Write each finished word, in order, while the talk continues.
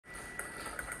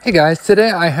Hey guys,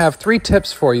 today I have 3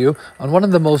 tips for you on one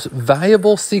of the most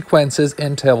valuable sequences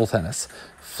in table tennis.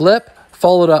 Flip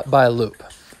followed up by loop.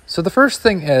 So the first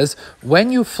thing is,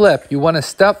 when you flip, you want to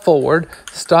step forward,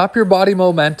 stop your body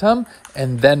momentum,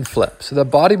 and then flip. So the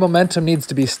body momentum needs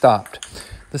to be stopped.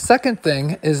 The second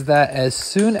thing is that as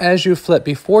soon as you flip,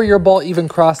 before your ball even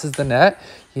crosses the net,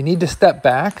 you need to step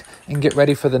back and get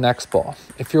ready for the next ball.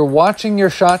 If you're watching your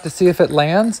shot to see if it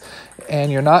lands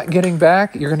and you're not getting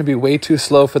back, you're going to be way too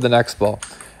slow for the next ball.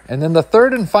 And then the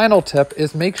third and final tip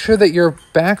is make sure that your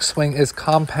backswing is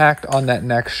compact on that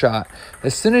next shot.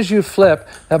 As soon as you flip,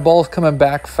 that ball is coming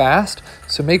back fast.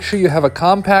 So make sure you have a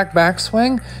compact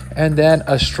backswing and then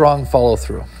a strong follow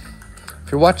through.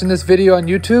 If you're watching this video on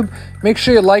YouTube, make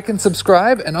sure you like and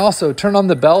subscribe, and also turn on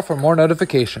the bell for more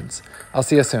notifications. I'll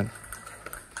see you soon.